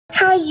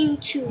Hi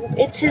YouTube,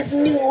 it's his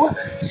new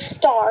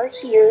star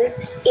here,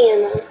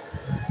 and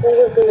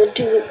we're gonna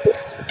do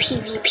this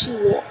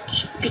PvP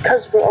match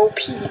because we're OP.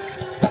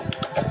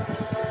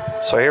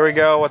 So here we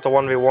go with the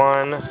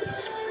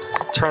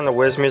 1v1. Turn the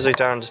Wiz music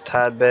down just a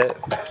tad bit,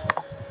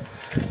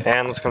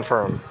 and let's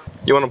confirm.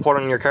 You want to put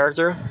on your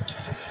character?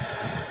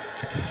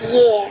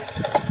 Yeah,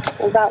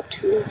 I'm about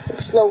to.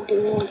 It's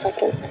loading 1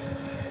 second.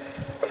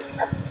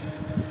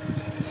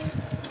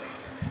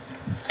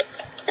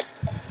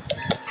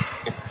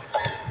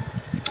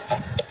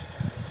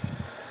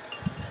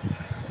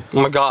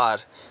 Oh my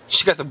god,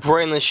 she got the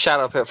brainless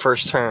shadow pit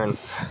first turn.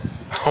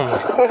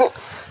 Oh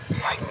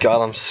my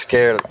god, I'm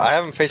scared. I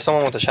haven't faced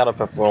someone with a shadow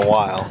pit in a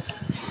while.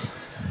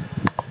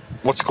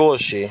 What school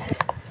is she?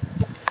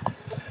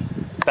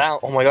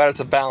 Oh my god, it's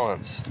a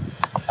balance.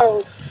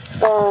 Oh,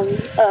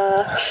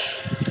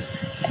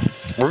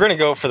 We're gonna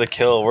go for the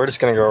kill. We're just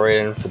gonna go right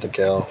in for the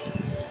kill.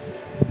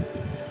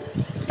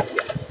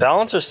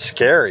 Balance are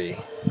scary.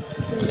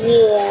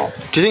 Yeah.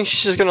 Do you think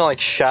she's just gonna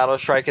like shadow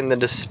strike and then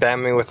just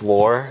spam me with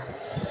lore?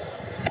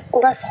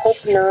 Let's hope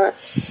not.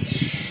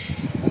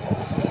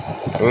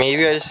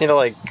 Maybe I just need to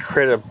like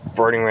create a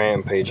burning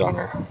rampage on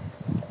her.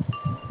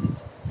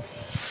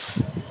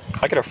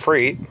 I could have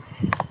freed.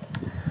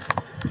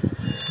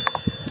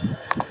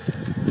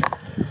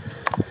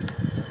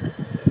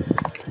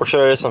 Or should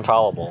I just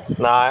infallible?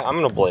 Nah, I'm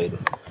gonna blade.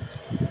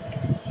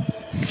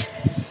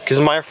 Because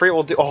my free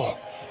will do. Oh,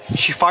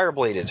 she fire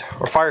bladed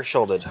or fire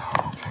shielded.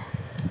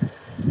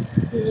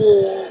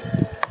 Yeah.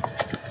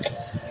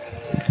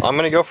 I'm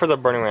gonna go for the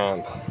burning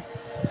ramp.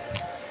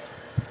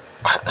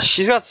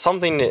 She's got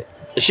something to.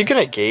 Is she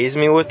gonna gaze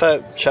me with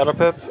that shadow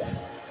pip?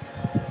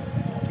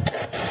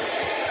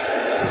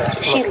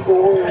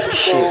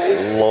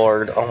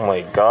 Lord. Oh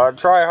my god.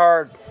 Try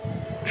hard.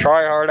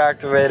 Try hard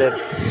activated.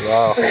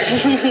 Wow.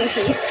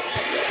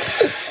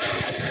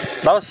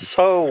 That was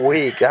so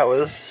weak. That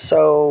was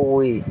so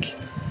weak.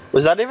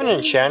 Was that even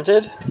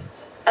enchanted?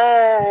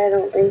 I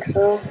don't think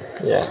so.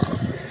 Yeah.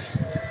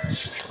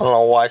 I don't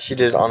know why she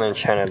did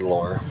unenchanted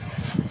lore.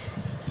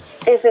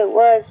 If it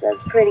was,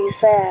 that's pretty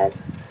sad.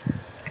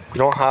 We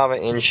don't have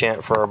an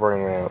enchant for our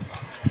burning ramp.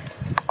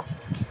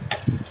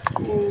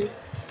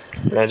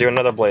 I'm gonna do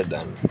another blade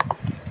then.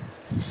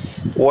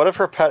 What if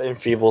her pet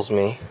enfeebles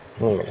me?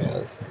 Oh my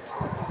god.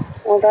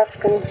 Well, that's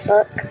gonna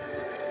suck.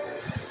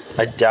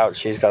 I doubt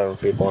she's got an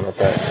enfeeble on her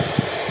pet.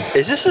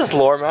 Is this just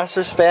lore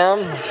master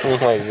spam? Oh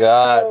my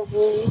god.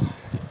 Probably.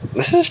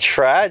 This is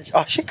tragic.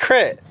 Oh, she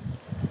crit.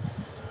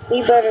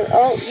 We better.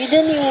 Oh, you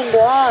didn't even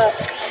block.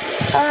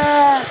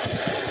 Ah.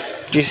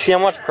 Do you see how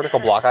much critical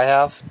block I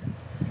have?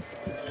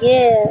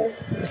 Yeah.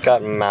 It's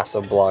got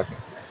massive block.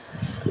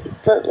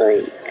 But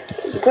like,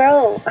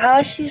 bro, how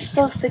is she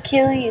supposed to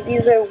kill you?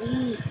 These are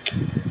weak.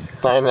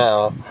 I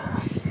know.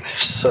 They're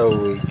so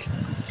weak.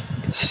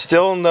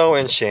 Still no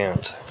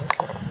enchant.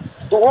 Okay.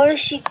 What is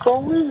she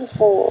going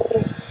for?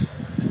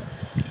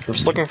 I'm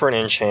just looking for an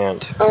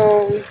enchant.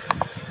 I'm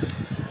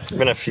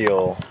gonna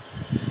feel.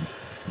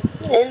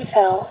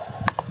 Infal.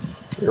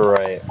 You're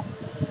right.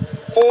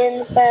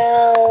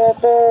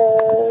 Infallible.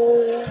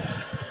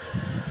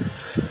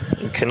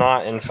 We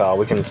cannot infal.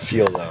 We can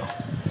feel though.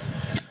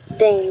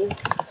 Dang.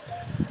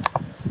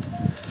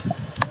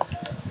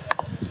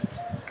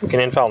 We can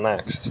infal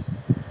next.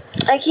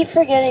 I keep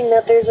forgetting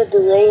that there's a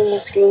delay in the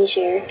screen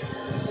share.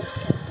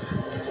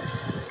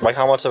 Like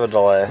how much of a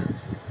delay?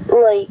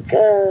 Like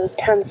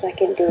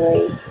 10-second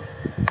delay.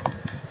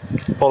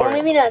 Well, or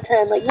maybe not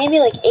 10, like maybe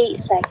like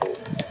 8 seconds.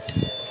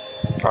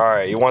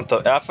 Alright, you want the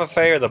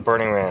FFA or the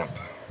burning ramp?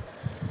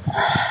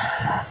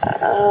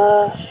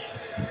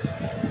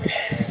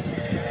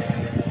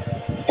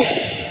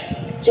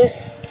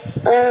 Just,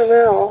 I don't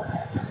know.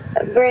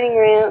 Burning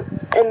ramp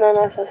and then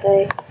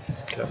FFA.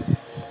 Okay.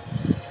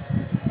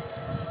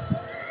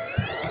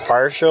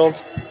 Fire shield?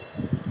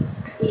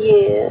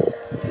 Yeah.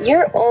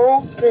 You're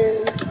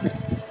open.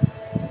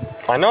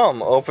 I know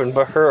I'm open,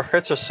 but her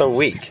hits are so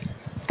weak.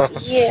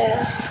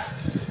 Yeah.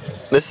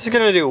 This is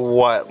gonna do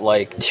what,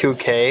 like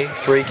 2k,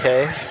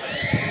 3k?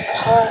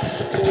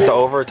 Possibly. The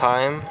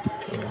overtime?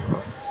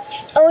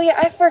 Oh yeah,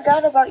 I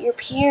forgot about your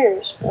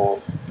peers,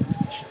 bro.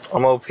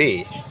 I'm OP.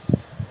 Yeah.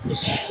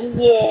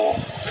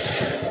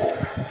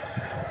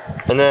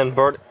 And then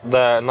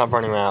not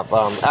burning ramp,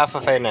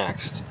 FFA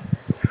next.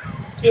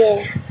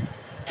 Yeah.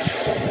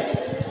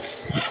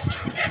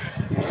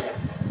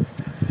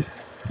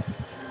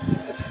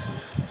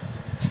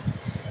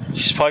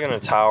 She's probably gonna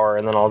tower,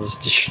 and then I'll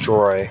just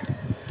destroy.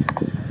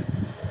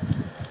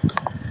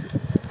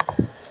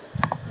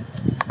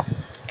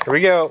 Here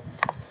we go.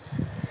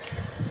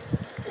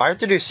 I have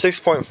to do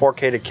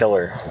 6.4k to kill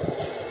her.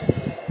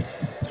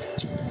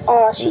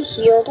 Oh, she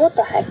healed. What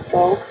the heck,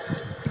 bro?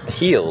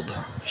 Healed.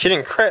 She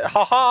didn't crit.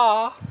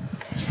 Haha.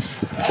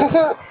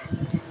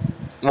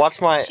 Watch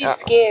my She's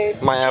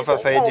scared. my She's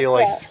FFA like, oh, do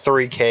like crap.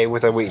 3k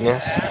with a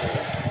weakness.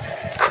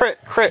 Crit,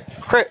 crit,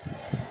 crit.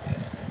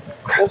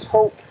 Let's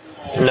hope.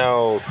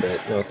 No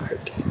crit, no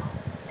crit.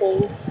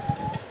 Dang.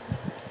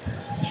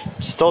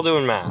 Still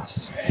doing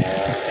mass.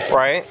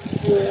 Right?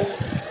 Yeah.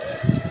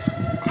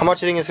 How much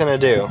do you think it's gonna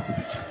do?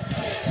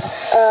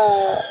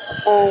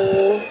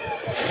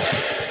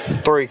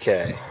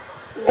 3K.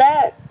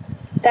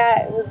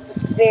 That was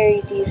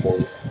very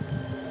decent.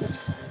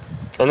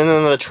 And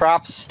then the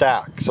traps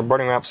stack, so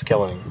burning rap's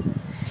killing.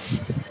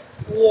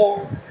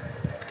 Yeah.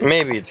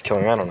 Maybe it's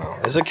killing, I don't know.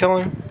 Is it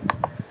killing?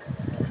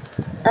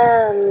 I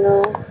don't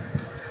know.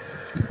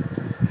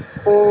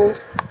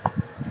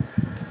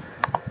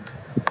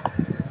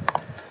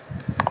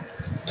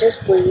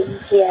 Just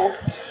bleed, yeah.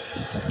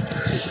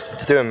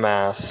 It's doing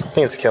mass. I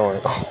think it's killing.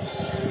 Oh,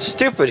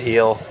 stupid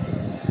heal.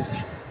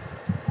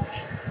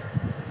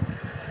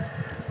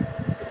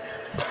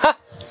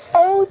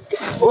 Oh,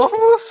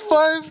 almost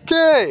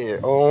 5K.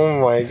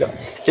 Oh my god.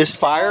 Is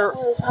fire? that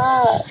was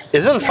hot.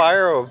 Isn't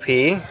fire OP?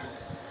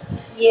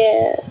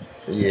 Yeah.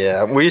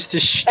 Yeah, we just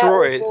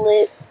destroyed. That was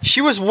lit.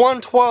 She was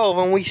 112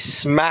 and we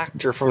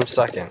smacked her from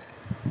second.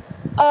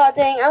 Oh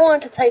dang! I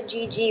wanted to type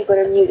GG, but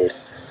I'm muted.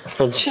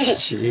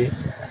 GG.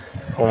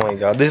 Oh my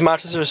god, these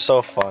matches are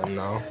so fun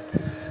though.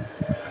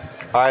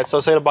 Alright, so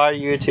say goodbye to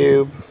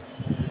YouTube.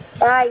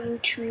 Bye,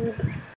 YouTube.